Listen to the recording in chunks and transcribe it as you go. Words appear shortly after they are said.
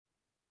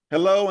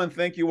Hello, and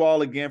thank you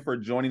all again for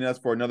joining us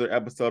for another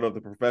episode of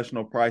the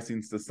Professional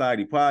Pricing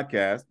Society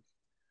podcast.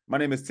 My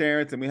name is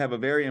Terrence, and we have a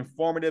very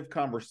informative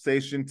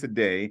conversation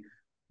today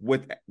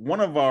with one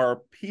of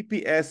our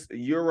PPS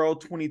Euro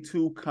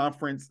 22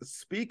 conference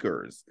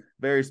speakers.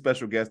 Very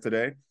special guest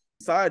today.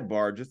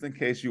 Sidebar, just in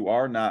case you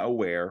are not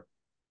aware,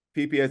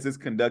 PPS is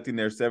conducting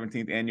their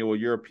 17th annual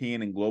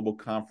European and Global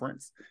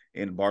Conference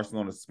in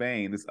Barcelona,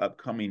 Spain, this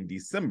upcoming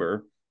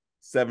December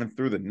 7th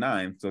through the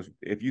 9th. So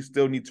if you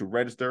still need to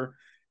register,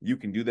 you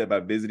can do that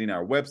by visiting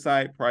our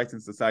website,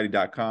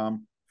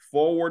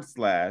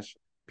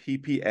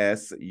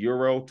 pricingsociety.com/PPS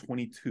Euro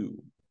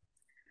 22.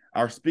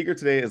 Our speaker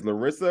today is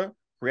Larissa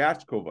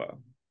Kryachkova,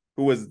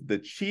 who is the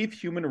Chief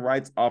Human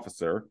Rights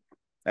Officer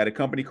at a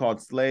company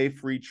called Slave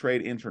Free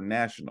Trade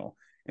International.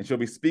 And she'll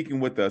be speaking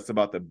with us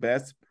about the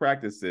best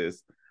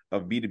practices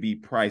of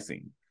B2B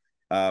pricing.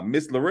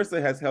 Ms.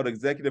 Larissa has held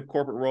executive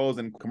corporate roles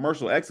in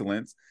commercial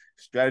excellence,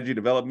 strategy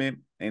development,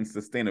 and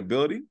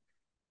sustainability.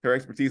 Her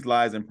expertise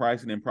lies in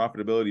pricing and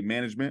profitability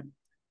management,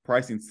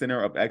 pricing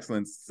center of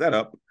excellence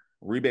setup,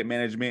 rebate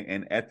management,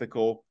 and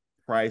ethical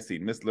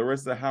pricing. Ms.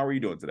 Larissa, how are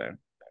you doing today?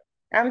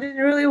 I'm doing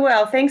really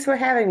well. Thanks for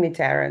having me,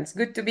 Terrence.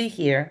 Good to be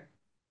here.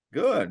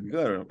 Good,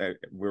 good.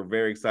 We're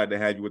very excited to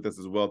have you with us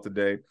as well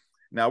today.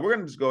 Now, we're going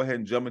to just go ahead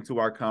and jump into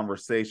our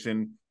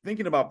conversation,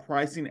 thinking about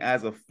pricing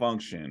as a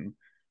function.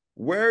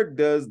 Where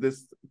does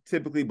this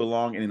typically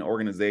belong in an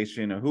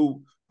organization? Or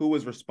who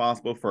is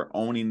responsible for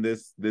owning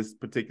this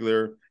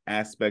particular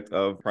aspect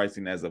of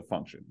pricing as a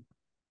function?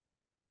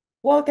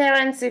 Well,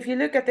 Terrence, if you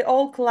look at the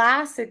old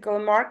classical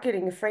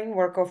marketing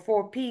framework of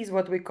 4Ps,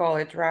 what we call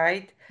it,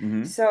 right?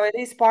 Mm-hmm. So it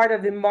is part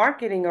of the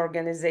marketing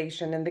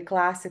organization in the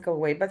classical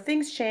way, but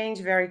things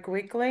change very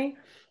quickly.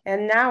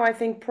 And now I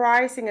think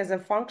pricing as a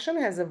function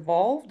has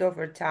evolved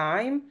over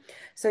time.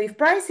 So if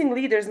pricing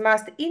leaders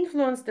must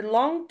influence the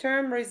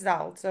long-term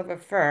results of a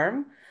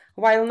firm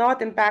while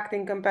not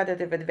impacting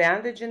competitive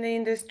advantage in the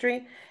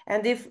industry,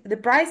 and if the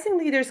pricing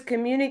leaders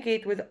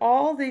communicate with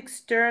all the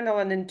external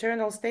and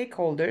internal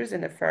stakeholders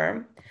in a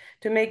firm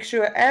to make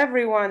sure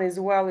everyone is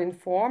well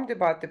informed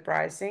about the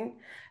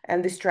pricing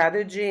and the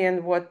strategy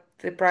and what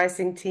the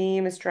pricing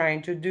team is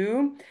trying to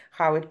do,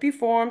 how it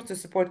performs to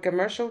support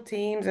commercial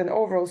teams and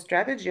overall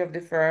strategy of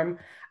the firm,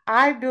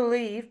 I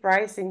believe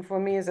pricing for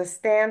me is a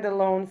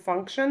standalone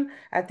function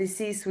at the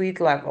C-suite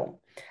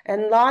level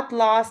and not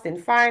lost in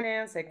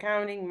finance,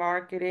 accounting,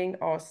 marketing,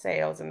 or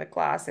sales in the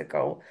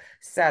classical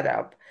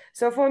setup.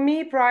 So for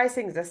me,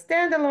 pricing is a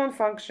standalone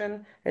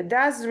function. It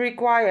does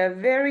require a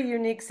very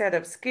unique set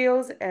of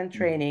skills and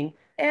training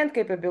and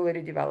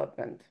capability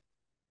development.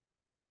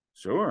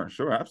 Sure,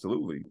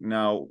 absolutely.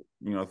 Now,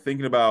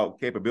 thinking about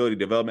capability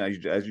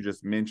development, as you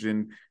just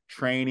mentioned,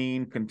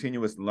 training,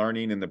 continuous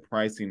learning in the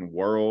pricing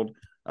world,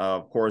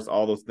 of course,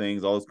 all those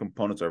things, all those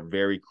components are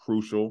very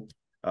crucial.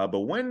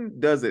 But when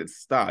does it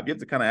stop? You have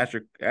to kind of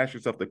ask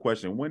yourself the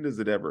question, when does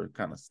it ever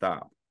kind of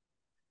stop?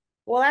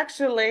 Well,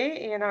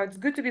 actually, it's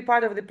good to be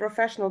part of the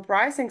Professional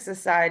Pricing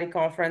Society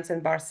conference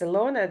in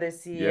Barcelona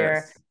this year.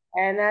 Yes.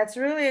 And that's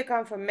really a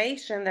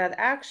confirmation that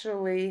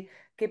actually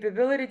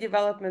capability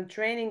development,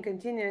 training,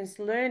 continuous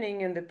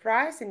learning in the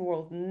pricing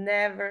world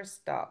never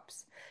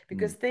stops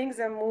because Mm, things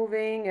are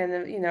moving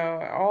and,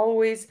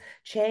 always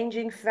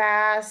changing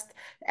fast.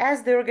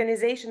 As the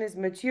organization is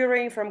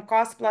maturing from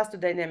cost plus to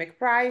dynamic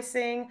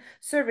pricing,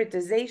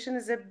 servitization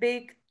is a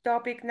big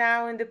topic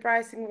now in the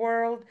pricing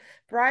world.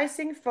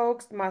 Pricing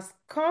folks must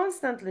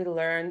constantly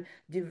learn,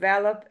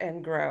 develop,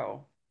 and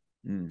grow.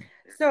 mm,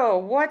 So,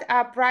 what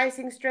are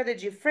pricing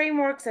strategy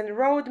frameworks and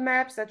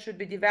roadmaps that should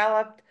be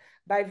developed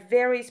by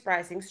various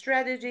pricing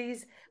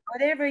strategies?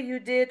 Whatever you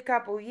did a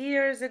couple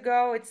years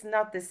ago, it's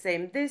not the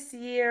same this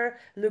year.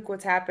 Look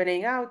what's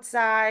happening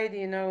outside,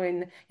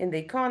 in the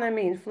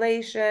economy,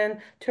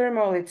 inflation,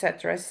 turmoil,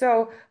 etc.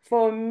 So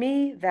for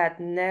me, that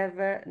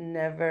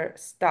never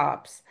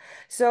stops.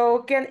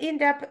 So can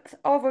in-depth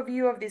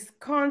overview of these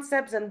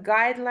concepts and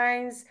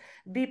guidelines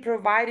be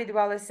provided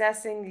while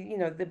assessing,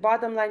 the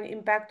bottom line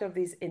impact of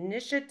these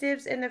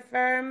initiatives in a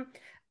firm.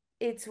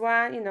 It's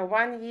 1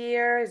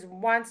 year is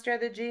one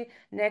strategy.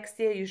 Next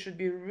year, you should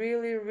be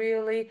really,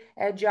 really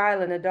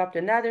agile and adopt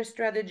another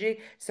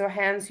strategy. So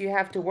hence, you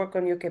have to work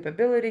on your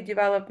capability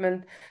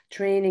development,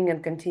 training,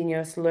 and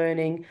continuous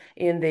learning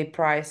in the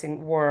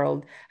pricing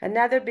world.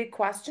 Another big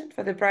question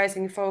for the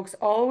pricing folks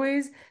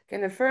always,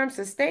 can a firm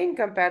sustain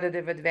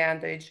competitive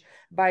advantage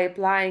by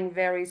applying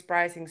various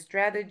pricing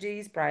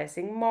strategies,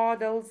 pricing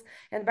models,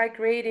 and by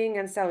creating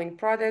and selling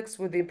products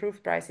with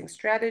improved pricing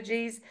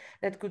strategies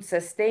that could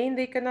sustain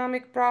the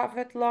economic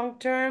profit long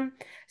term?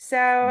 So,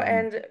 mhm.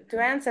 and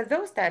to answer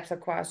those types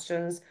of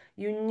questions,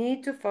 you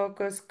need to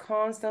focus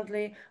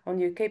constantly on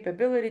your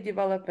capability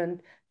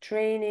development,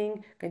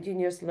 training,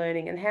 continuous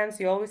learning, and hence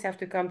you always have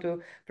to come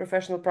to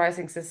Professional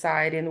Pricing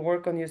Society and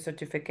work on your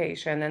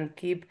certification and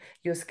keep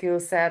your skill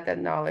set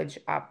and knowledge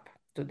up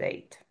to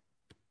date.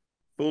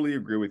 Fully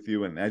agree with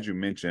you. And as you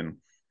mentioned,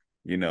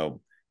 you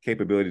know,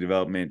 capability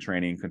development,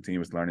 training,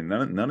 continuous learning,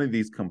 none of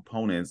these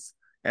components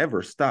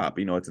ever stop.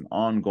 It's an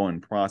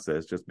ongoing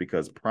process, just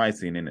because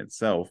pricing in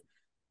itself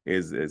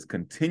is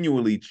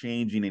continually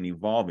changing and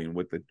evolving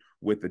with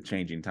the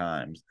changing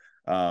times.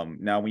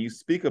 Now, when you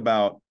speak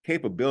about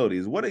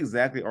capabilities, what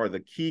exactly are the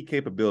key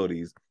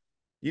capabilities,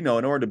 in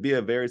order to be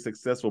a very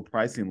successful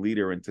pricing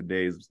leader in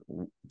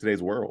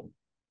today's world?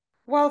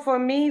 Well, for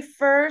me,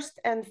 first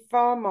and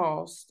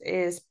foremost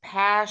is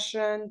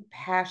passion,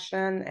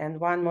 and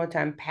one more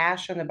time,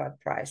 passion about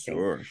pricing.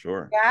 Sure,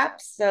 sure. You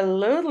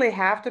absolutely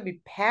have to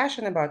be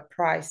passionate about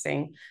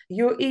pricing.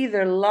 You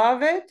either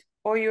love it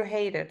or you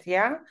hate it,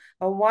 yeah?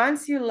 But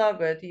once you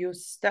love it, you're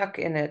stuck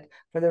in it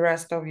for the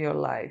rest of your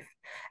life.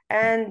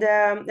 And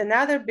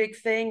another big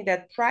thing,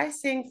 that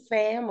pricing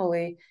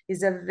family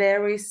is a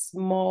very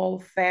small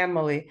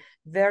family,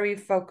 very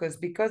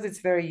focused, because it's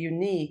very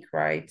unique,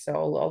 right? So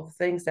all the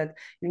things that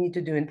you need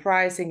to do in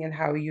pricing and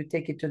how you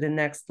take it to the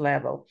next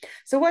level.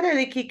 So what are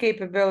the key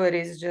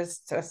capabilities?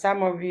 Just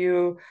some of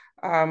you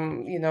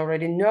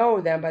already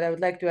know them, but I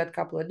would like to add a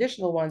couple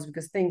additional ones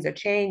because things are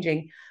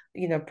changing.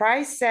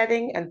 Price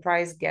setting and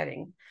price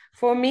getting.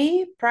 For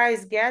me,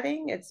 price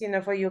getting, it's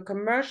for your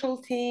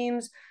commercial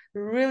teams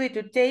really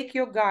to take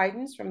your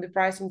guidance from the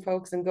pricing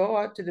folks and go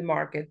out to the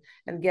market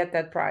and get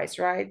that price,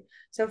 right?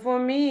 So for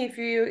me, if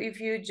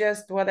you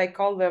just, what I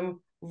call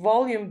them,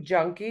 volume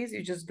junkies,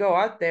 you just go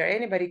out there.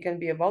 Anybody can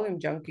be a volume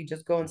junkie,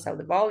 just go and sell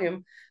the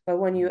volume. But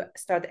when you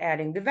start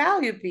adding the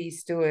value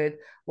piece to it,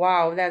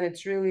 wow, then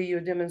it's really you're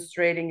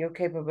demonstrating your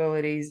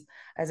capabilities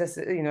as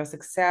a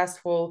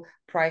successful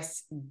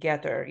price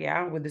getter,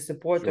 yeah, with the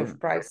support Sure. of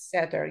price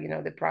setter,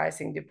 the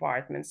pricing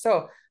department.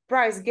 So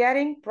price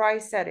getting,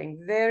 price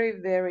setting, very,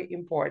 very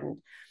important.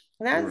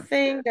 Another Sure.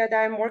 thing that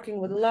I'm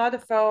working with a lot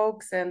of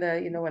folks, and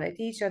when I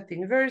teach at the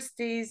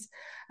universities,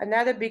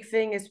 another big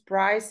thing is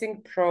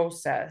pricing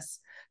process.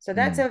 So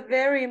that's Mm. a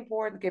very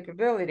important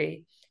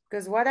capability,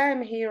 because what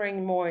I'm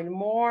hearing more and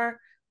more,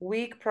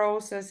 weak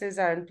processes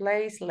are in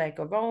place, lack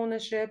of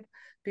ownership.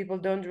 People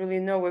don't really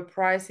know where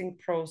pricing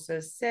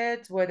process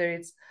sits, whether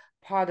it's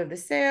part of the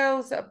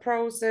sales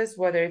process,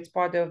 whether it's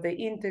part of the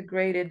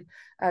integrated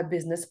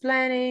business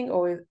planning,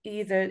 or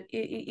either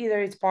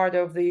it's part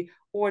of the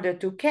order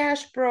to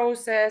cash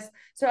process.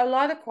 So a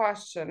lot of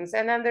questions,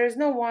 and then there's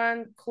no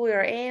one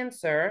clear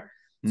answer.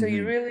 So you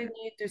Mm-hmm. really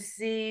need to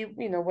see,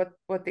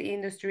 what the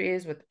industry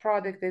is, what the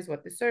product is,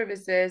 what the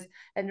service is,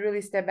 and really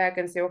step back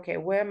and say, okay,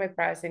 where my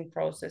pricing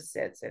process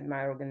sits in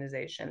my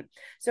organization.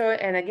 So,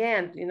 and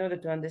again, in order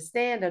to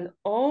understand and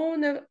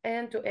own an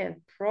end-to-end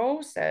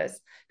process,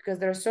 because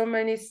there are so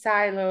many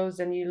silos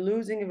and you're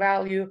losing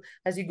value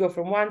as you go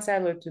from one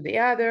silo to the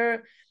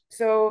other.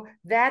 So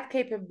that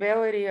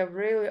capability of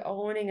really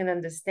owning and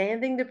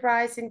understanding the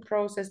pricing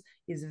process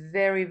is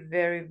very,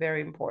 very, very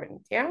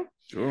important. Yeah.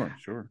 Sure,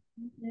 sure.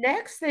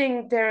 Next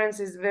thing, Terence,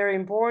 is very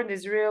important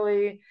is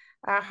really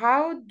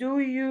how do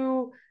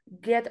you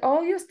get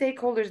all your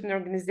stakeholders in the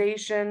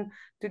organization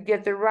to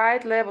get the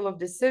right level of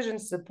decision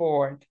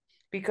support,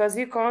 because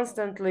you're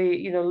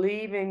constantly,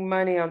 leaving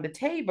money on the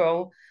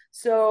table.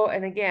 So,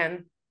 and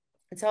again,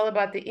 it's all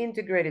about the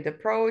integrated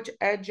approach,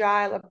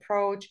 agile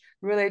approach,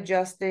 really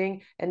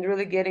adjusting and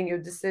really getting your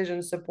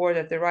decision support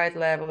at the right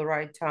level, the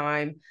right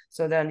time.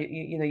 So then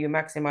you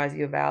maximize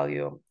your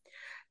value.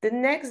 The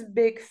next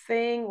big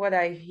thing, what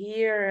I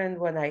hear and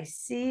what I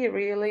see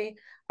really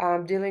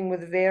dealing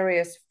with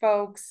various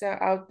folks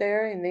out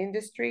there in the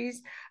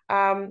industries,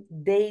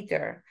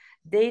 data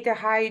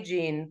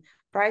hygiene,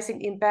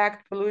 pricing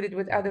impact polluted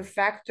with other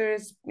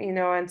factors,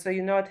 and so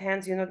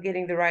hence you're not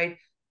getting the right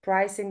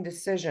pricing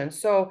decision.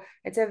 So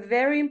it's a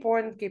very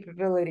important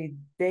capability,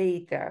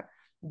 data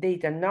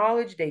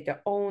knowledge, data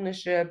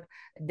ownership,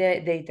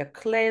 data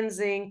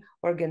cleansing,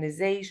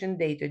 organization,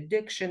 data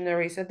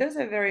dictionary. So those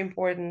are very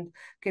important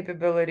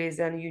capabilities,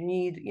 and you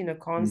need, Mm-hmm.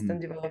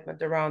 constant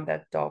development around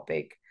that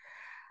topic.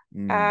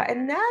 Mm.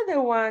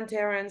 Another one,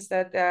 Terence,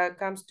 that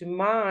comes to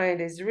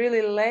mind is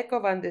really lack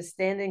of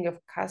understanding of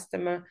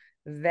customer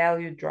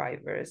value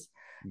drivers.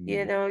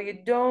 Mm. You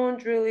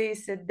don't really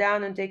sit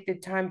down and take the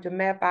time to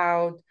map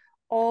out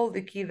all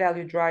the key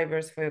value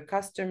drivers for your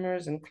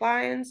customers and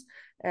clients,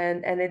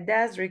 and it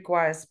does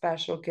require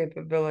special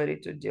capability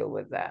to deal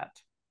with that.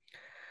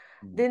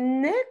 Mm. The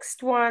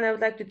next one I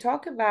would like to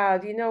talk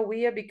about,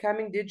 we are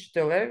becoming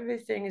digital.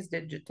 Everything is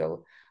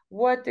digital.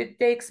 What it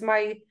takes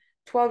my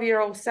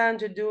 12-year-old son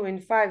to do in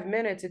 5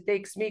 minutes, it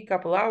takes me a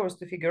couple hours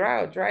to figure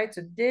out, right?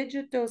 So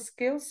digital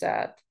skill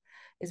set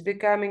is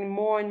becoming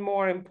more and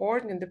more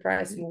important in the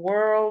pricing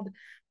world,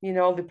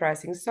 all the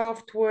pricing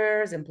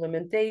softwares,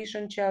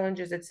 implementation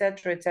challenges, et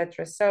cetera, et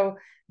cetera. So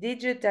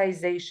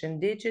digitalization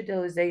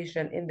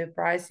in the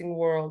pricing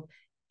world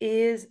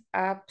is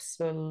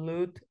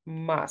absolute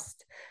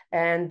must.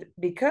 And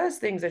because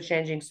things are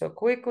changing so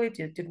quickly,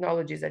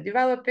 technologies are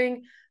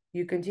developing,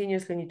 you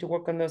continuously need to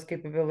work on those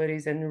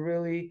capabilities and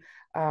really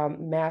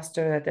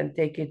master that and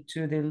take it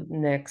to the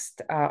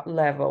next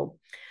level.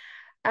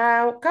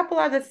 A couple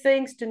other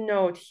things to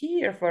note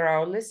here for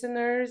our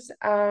listeners.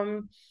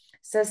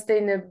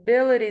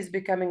 Sustainability is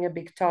becoming a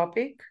big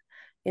topic.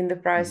 in the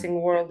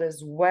pricing world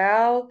as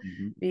well,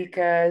 Mm-hmm.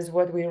 because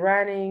what we're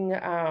running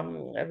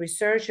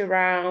research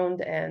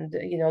around and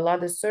a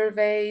lot of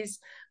surveys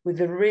with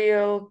the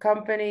real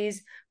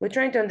companies, we're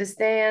trying to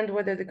understand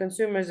whether the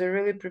consumers are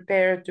really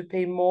prepared to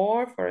pay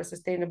more for a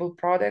sustainable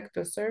product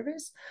or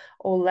service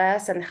or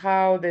less, and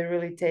how they're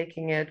really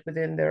taking it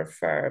within their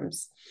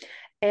firms.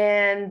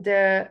 And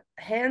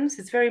hence,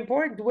 it's very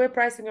important where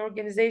pricing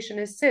organization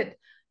is sit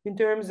in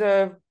terms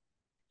of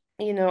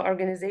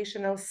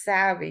organizational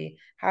savvy,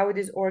 how it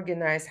is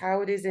organized,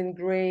 how it is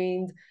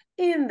ingrained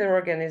in the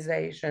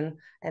organization.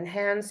 And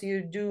hence,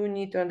 you do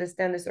need to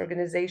understand this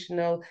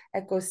organizational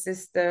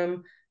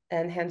ecosystem.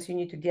 And hence, you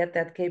need to get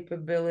that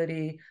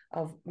capability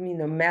of,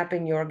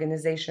 mapping your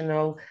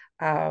organizational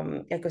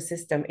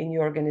ecosystem in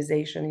your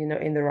organization,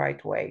 in the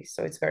right way.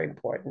 So it's very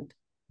important.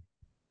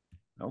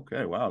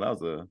 Okay, wow, that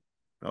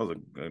was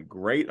a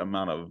great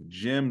amount of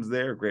gems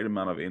there, great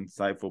amount of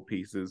insightful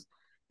pieces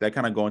that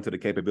kind of go into the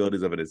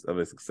capabilities of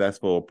a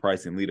successful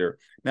pricing leader.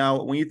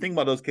 Now, when you think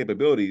about those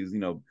capabilities,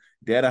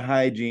 data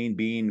hygiene,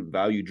 being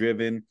value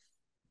driven,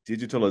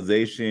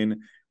 digitalization,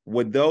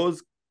 would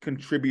those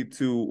contribute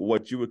to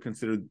what you would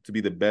consider to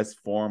be the best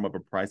form of a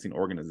pricing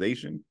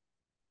organization?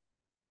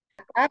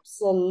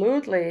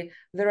 Absolutely.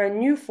 There are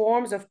new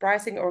forms of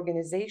pricing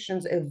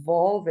organizations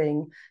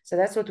evolving. So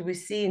that's what we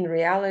see in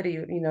reality,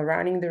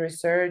 running the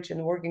research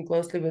and working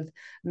closely with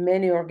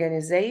many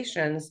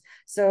organizations.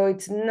 So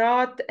it's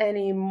not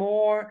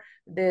anymore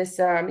this,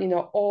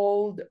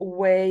 old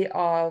way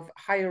of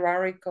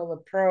hierarchical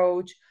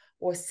approach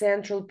or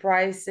central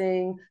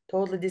pricing,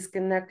 totally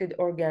disconnected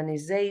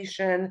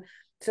organization.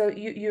 So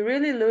you're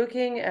really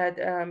looking at,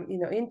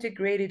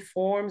 integrated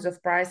forms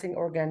of pricing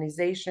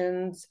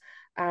organizations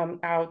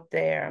out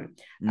there.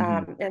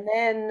 Mm-hmm. And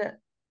then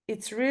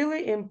it's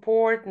really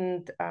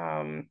important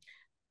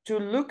to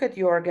look at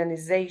your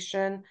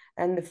organization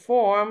and the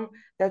form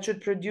that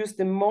should produce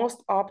the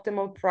most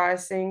optimal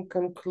pricing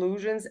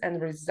conclusions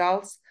and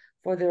results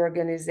for the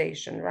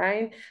organization,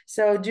 right?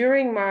 So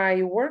during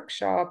my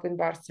workshop in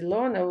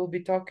Barcelona, we'll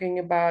be talking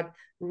about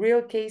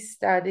real case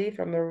study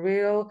from a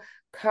real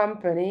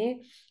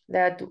company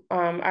that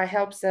I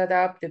helped set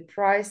up the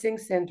Pricing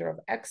Center of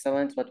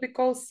Excellence, what we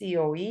call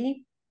COE.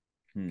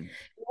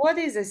 What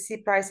is a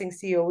pricing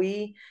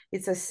COE?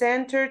 It's a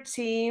central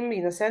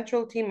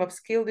team of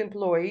skilled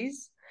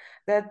employees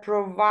that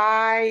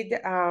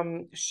provide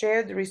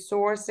shared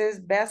resources,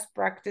 best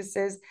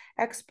practices,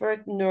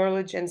 expert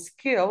knowledge, and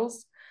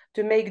skills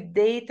to make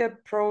data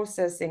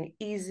processing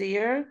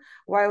easier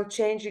while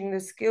changing the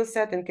skill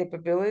set and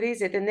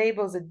capabilities. It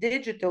enables a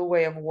digital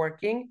way of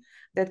working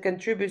that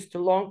contributes to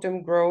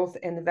long-term growth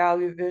and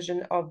value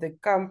vision of the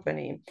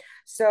company.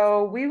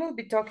 So we will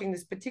be talking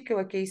this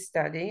particular case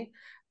study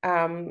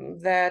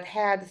that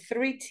had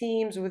 3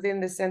 teams within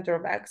the Center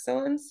of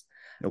Excellence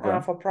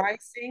for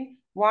pricing.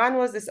 One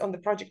was this on the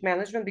project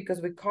management,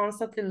 because we're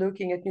constantly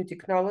looking at new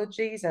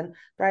technologies and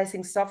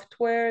pricing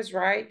softwares,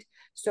 right?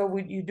 So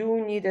you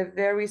do need a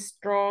very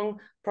strong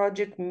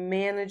project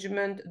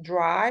management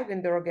drive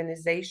in the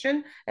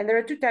organization. And there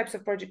are 2 types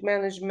of project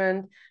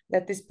management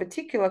that this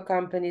particular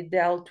company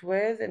dealt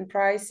with in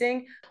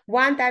pricing.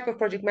 One type of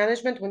project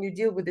management, when you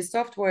deal with the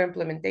software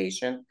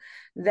implementation,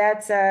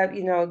 that's a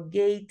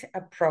gate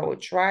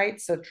approach, right?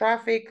 So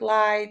traffic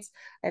lights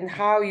and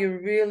how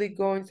you're really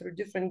going through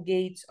different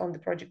gates on the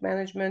project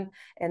management,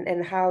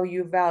 and how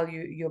you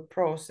value your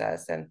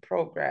process and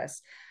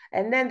progress.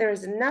 And then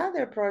there's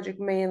another project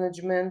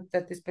management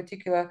that this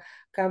particular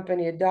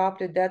company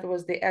adopted. That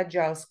was the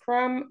Agile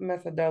Scrum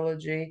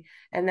methodology.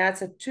 And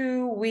that's a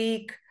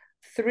 2-week,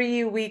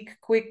 3-week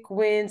quick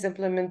wins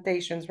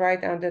implementations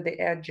right under the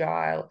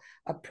Agile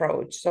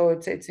approach. So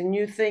it's a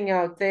new thing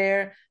out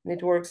there, and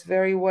it works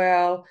very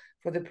well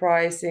for the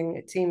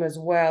pricing team as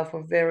well,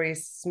 for very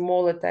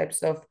smaller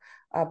types of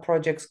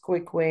projects,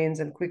 quick wins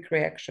and quick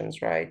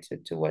reactions, right,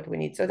 to what we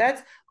need. So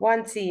that's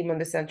one team on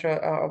the Center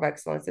of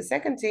Excellence. The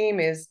second team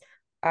is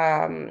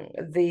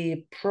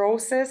the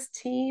process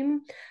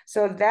team.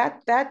 So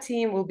that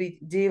team will be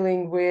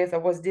dealing with,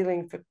 or was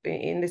dealing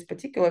in this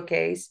particular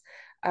case,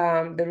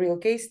 the real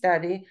case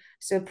study.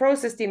 So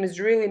process team is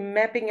really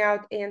mapping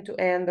out end to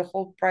end the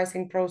whole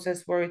pricing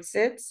process where it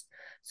sits.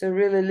 So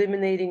really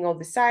eliminating all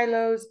the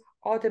silos,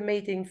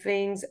 automating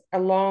things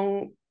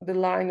along the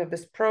line of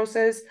this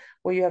process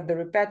where you have the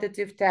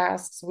repetitive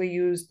tasks. We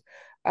used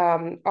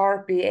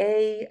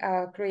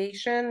RPA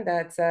creation,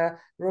 that's a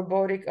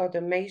robotic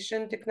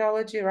automation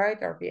technology, right?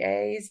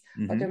 RPAs,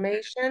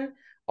 automation.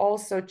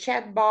 Also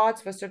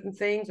chatbots for certain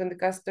things when the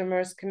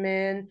customers come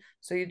in,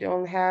 so you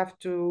don't have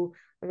to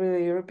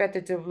really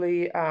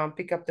repetitively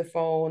pick up the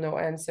phone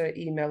or answer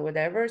email,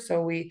 whatever.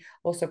 So we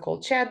also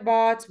call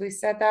chatbots. We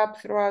set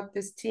up throughout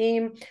this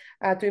team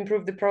to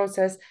improve the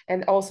process,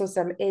 and also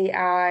some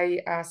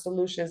AI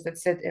solutions that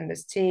sit in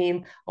this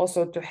team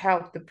also to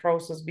help the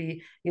process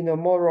be,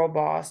 more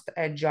robust,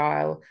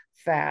 agile,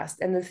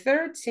 fast. And the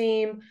third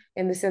team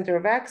in the Center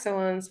of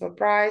Excellence for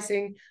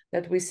pricing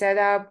that we set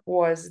up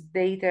was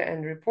data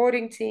and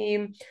reporting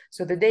team.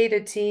 So the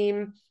data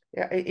team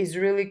is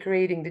really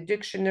creating the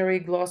dictionary,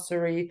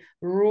 glossary,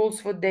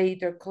 rules for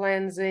data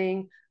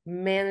cleansing,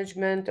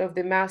 management of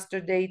the master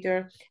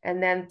data,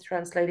 and then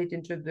translate it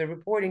into the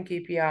reporting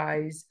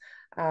KPIs,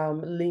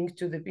 linked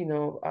to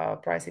the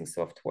pricing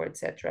software,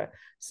 etc.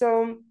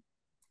 So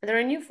there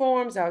are new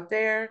forms out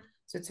there.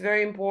 So it's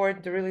very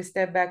important to really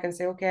step back and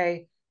say,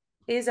 okay,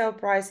 is our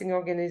pricing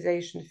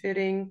organization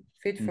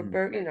fit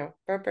for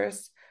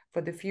purpose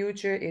for the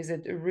future? Is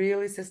it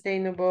really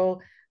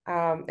sustainable?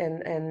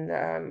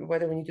 And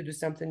whether we need to do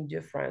something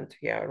different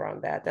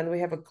around that. And we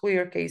have a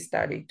clear case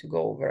study to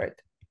go over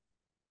it.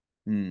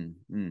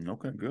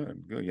 Okay,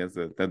 good. Yes,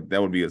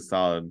 that would be a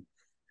solid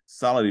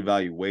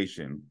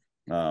evaluation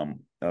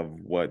of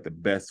what the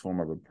best form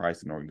of a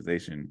pricing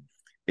organization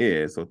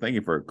is. So thank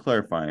you for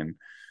clarifying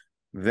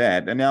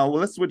that. And now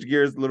let's switch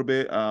gears a little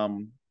bit.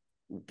 Can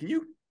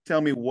you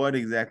tell me what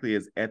exactly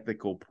is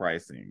ethical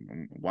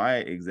pricing? Why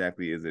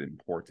exactly is it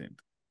important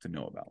to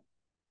know about?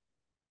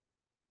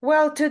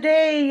 Well,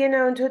 today,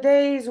 in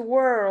today's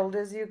world,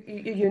 as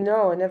you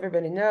know, and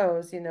everybody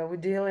knows, we're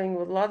dealing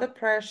with a lot of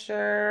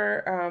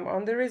pressure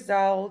on the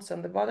results,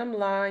 on the bottom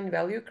line,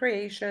 value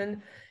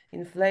creation,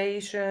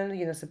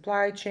 inflation,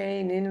 supply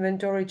chain,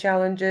 inventory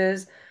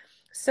challenges.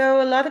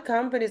 So a lot of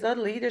companies, a lot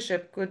of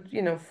leadership could,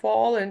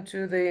 fall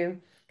into the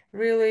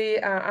really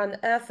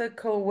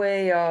unethical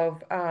way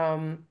of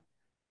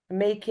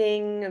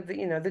making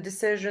the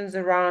decisions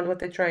around what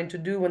they're trying to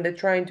do when they're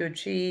trying to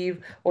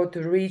achieve or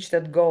to reach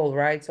that goal,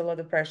 right? So a lot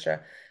of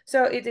pressure.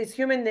 So it is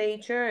human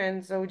nature,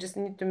 and so we just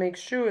need to make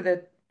sure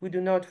that we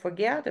do not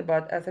forget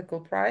about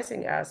ethical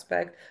pricing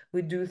aspect.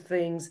 We do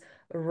things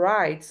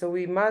right. So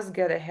we must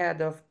get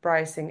ahead of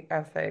pricing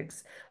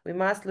ethics. We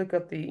must look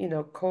at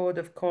the code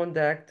of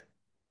conduct.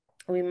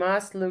 We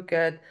must look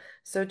at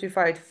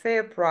certified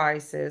fair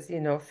prices,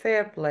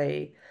 fair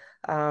play,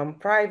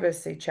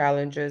 privacy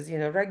challenges,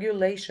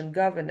 regulation,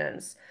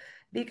 governance,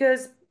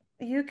 because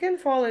you can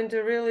fall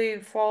into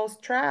really false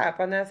trap,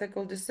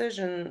 unethical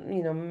decision,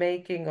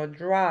 making or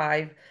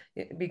drive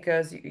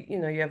because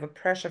you have a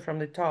pressure from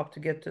the top to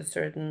get to a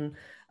certain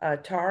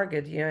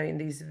target, in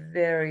these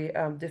very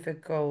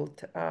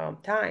difficult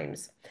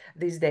times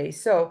these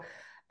days. So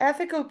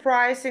ethical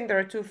pricing, there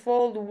are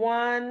twofold.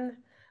 One,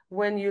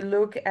 when you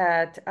look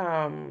at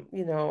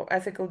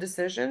ethical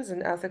decisions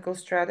and ethical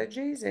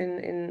strategies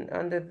in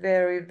under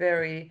very,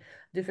 very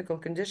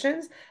difficult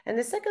conditions. And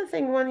the second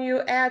thing, when you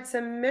add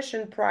some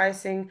mission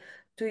pricing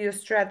to your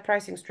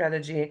pricing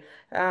strategy,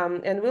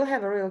 and we'll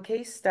have a real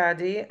case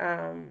study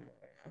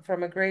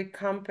from a great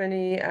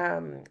company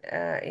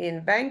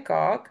in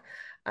Bangkok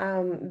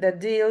that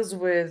deals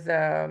with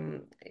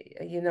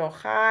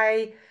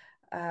high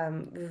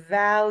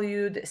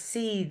valued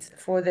seeds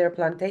for their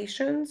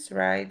plantations,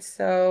 right?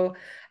 So,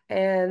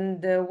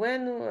 and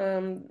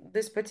when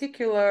this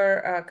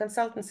particular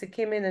consultancy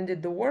came in and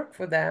did the work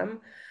for them,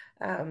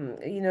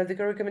 the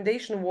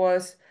recommendation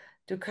was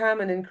to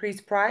come and increase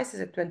prices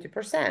at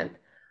 20%.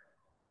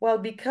 Well,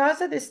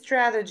 because of this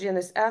strategy and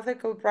this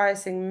ethical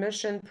pricing,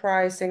 mission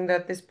pricing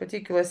that this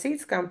particular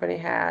seeds company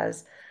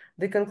has,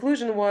 the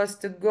conclusion was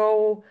to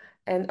go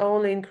and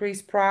only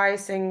increase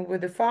pricing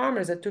with the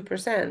farmers at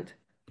 2%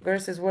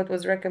 versus what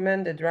was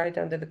recommended right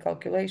under the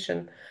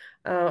calculation,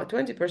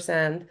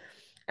 20%.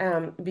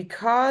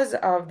 Because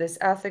of this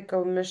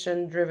ethical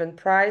mission-driven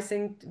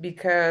pricing,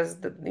 because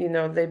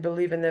they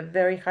believe in the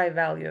very high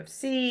value of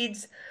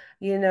seeds,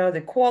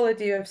 the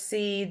quality of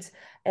seeds,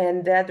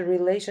 and that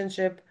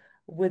relationship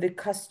with the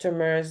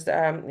customers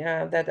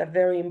that are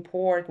very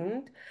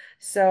important.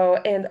 So,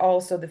 and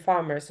also the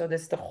farmers. So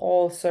that's the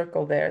whole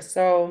circle there.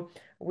 So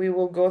we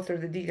will go through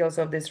the details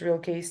of this real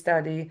case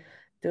study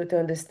to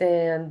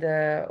understand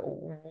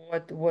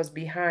what was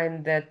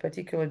behind that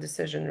particular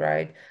decision,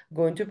 right?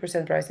 Going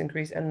 2% price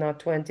increase and not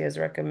 20 as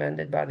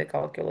recommended by the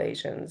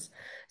calculations.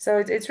 So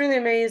it's really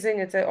amazing.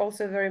 It's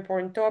also a very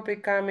important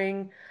topic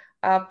coming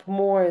up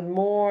more and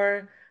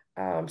more.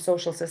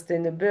 Social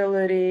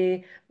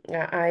sustainability.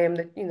 I am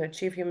the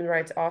Chief Human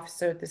Rights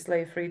Officer at the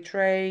Slave Free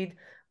Trade.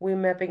 We're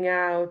mapping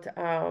out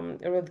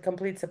a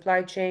complete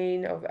supply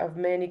chain of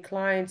many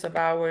clients of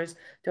ours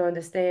to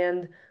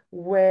understand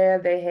where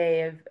they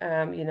have,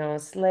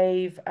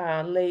 slave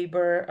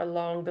labor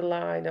along the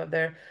line of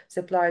their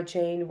supply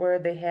chain, where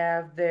they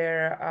have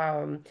their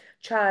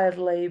child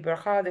labor,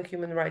 how the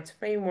human rights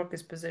framework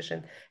is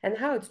positioned, and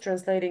how it's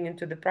translating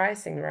into the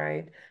pricing,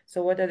 right?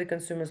 So what are the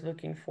consumers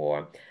looking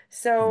for?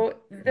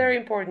 So very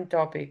important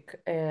topic.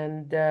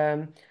 And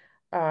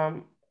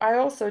I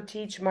also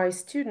teach my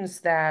students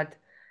that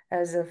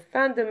as a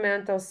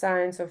fundamental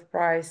science of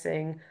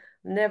pricing,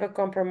 never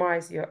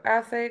compromise your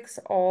ethics,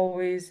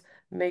 always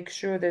make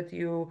sure that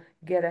you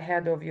get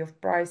ahead of your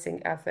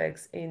pricing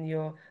ethics in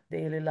your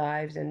daily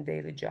lives and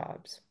daily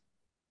jobs.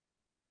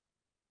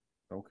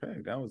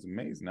 Okay, that was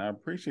amazing. I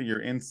appreciate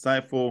your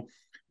insightful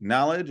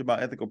knowledge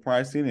about ethical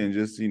pricing and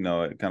just,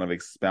 kind of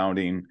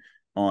expounding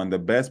on the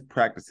best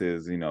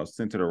practices,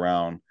 centered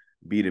around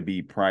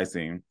B2B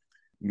pricing.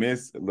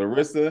 Miss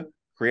Larissa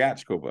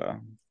Kryachkova,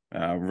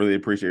 I really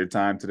appreciate your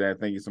time today.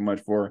 Thank you so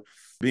much for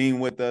being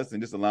with us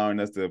and just allowing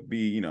us to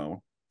be,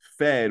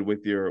 fed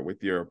with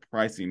your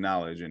pricing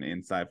knowledge and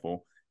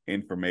insightful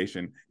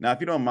information. Now, if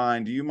you don't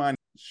mind, do you mind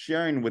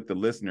sharing with the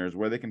listeners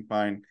where they can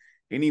find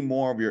any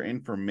more of your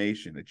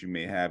information that you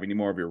may have, any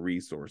more of your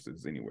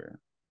resources anywhere?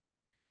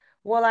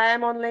 Well, I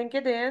am on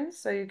LinkedIn,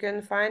 so you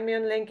can find me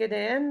on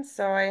LinkedIn.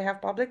 So I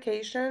have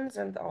publications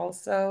and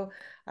also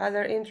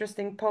other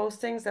interesting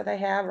postings that I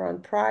have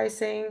around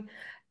pricing.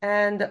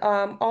 And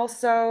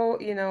also,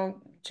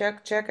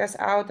 check us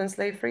out on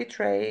Slave Free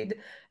Trade.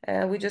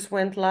 We just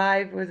went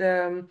live with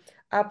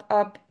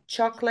Up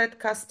chocolate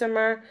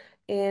customer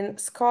in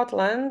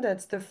Scotland.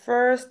 That's the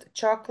first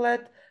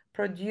chocolate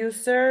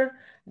producer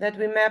that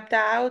we mapped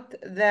out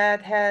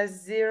that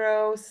has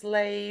zero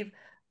slave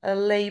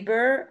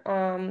labor,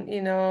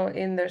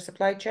 in their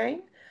supply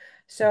chain.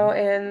 So,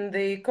 in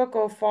the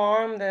cocoa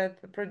farm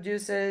that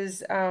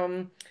produces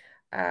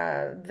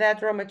that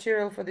raw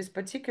material for this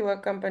particular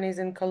company is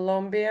in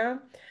Colombia.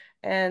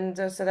 And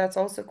so that's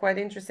also quite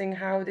interesting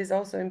how it is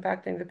also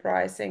impacting the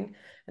pricing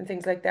and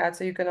things like that.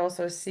 So you can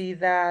also see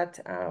that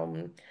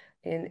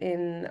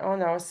in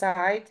on our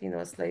site,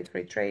 Slave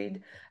Free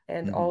Trade,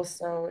 and Mm-hmm.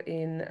 also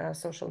in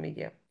social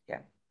media.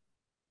 Yeah.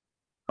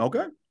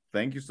 Okay.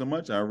 Thank you so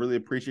much. I really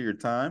appreciate your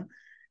time.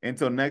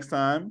 Until next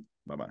time,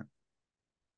 bye bye.